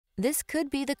This could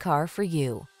be the car for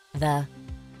you. The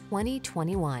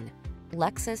 2021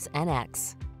 Lexus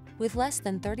NX. With less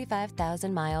than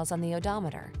 35,000 miles on the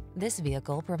odometer, this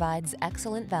vehicle provides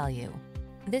excellent value.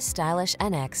 This stylish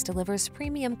NX delivers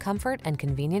premium comfort and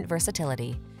convenient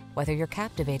versatility. Whether you're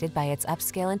captivated by its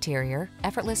upscale interior,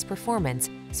 effortless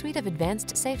performance, suite of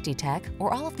advanced safety tech,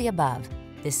 or all of the above,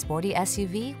 this sporty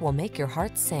SUV will make your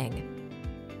heart sing.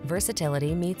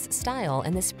 Versatility meets style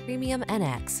in this premium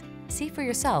NX. See for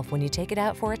yourself when you take it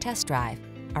out for a test drive.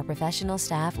 Our professional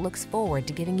staff looks forward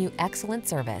to giving you excellent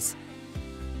service.